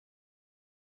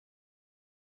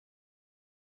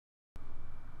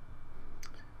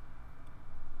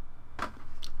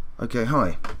Okay,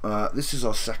 hi. This is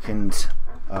our second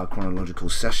chronological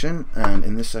session, and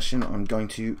in this session I'm going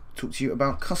to talk to you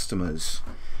about customers.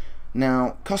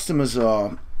 Now, customers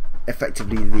are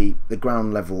effectively the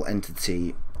ground level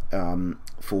entity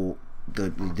for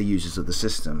the users of the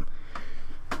system.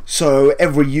 So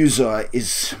every user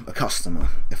is a customer,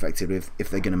 effectively, if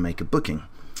they're going to make a booking.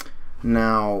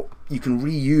 Now, you can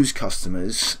reuse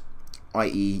customers, i.e.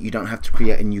 you don't have to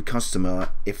create a new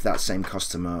customer if that same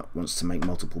customer wants to make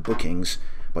multiple bookings,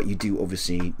 but you do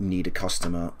obviously need a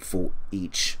customer for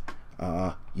each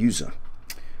user.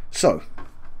 So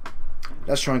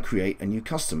let's try and create a new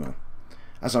customer.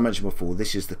 As I mentioned before,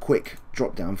 this is the quick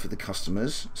drop down for the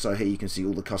customers. So here you can see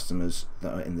all the customers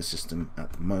that are in the system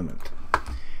at the moment.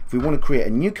 If we want to create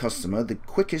a new customer, the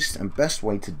quickest and best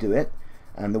way to do it,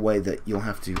 and the way that you'll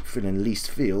have to fill in least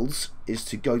fields, is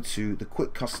to go to the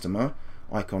quick customer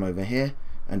icon over here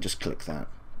and just click that.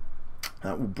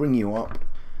 That will bring you up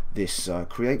this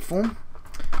create form.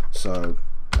 So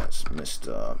that's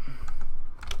Mr.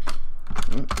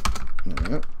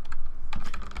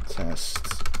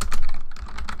 Test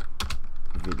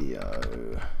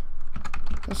video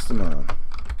customer,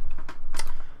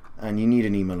 and you need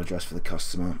an email address for the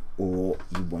customer or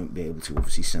you won't be able to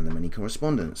obviously send them any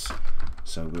correspondence.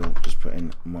 So we'll just put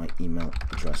in my email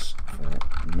address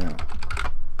for now.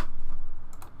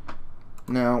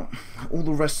 Now, all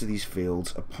the rest of these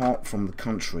fields, apart from the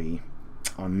country,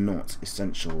 are not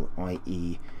essential,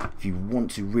 i.e. if you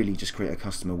want to really just create a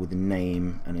customer with a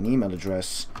name and an email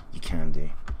address, you can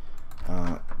do.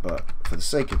 But for the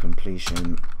sake of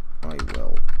completion, I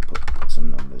will put some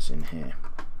numbers in here.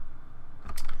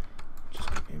 Just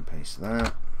copy and paste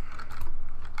that.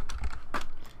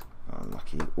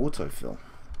 Lucky autofill.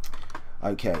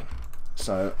 Okay,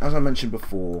 so as I mentioned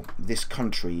before, this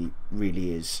country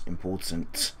really is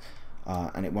important,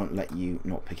 and it won't let you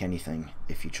not pick anything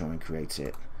if you try and create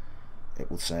it.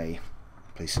 It will say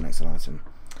please select an item.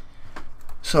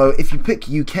 So if you pick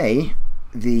UK,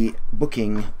 the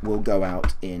booking will go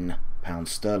out in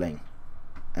 £sterling,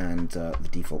 and the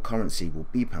default currency will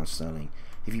be £sterling.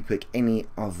 If you pick any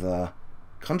other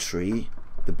country,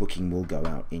 the booking will go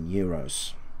out in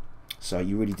euros. So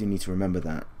you really do need to remember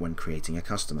that when creating a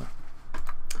customer.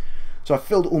 So I've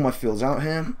filled all my fields out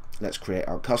here. Let's create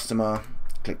our customer.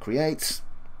 Click create.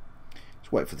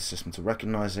 Just wait for the system to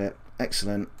recognize it.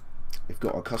 Excellent. We've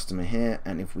got our customer here,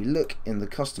 and if we look in the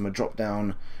customer drop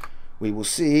down, we will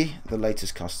see the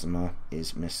latest customer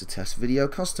is Mr. Test Video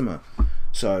Customer.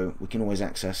 So we can always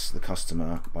access the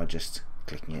customer by just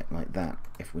clicking it like that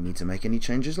if we need to make any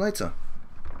changes later.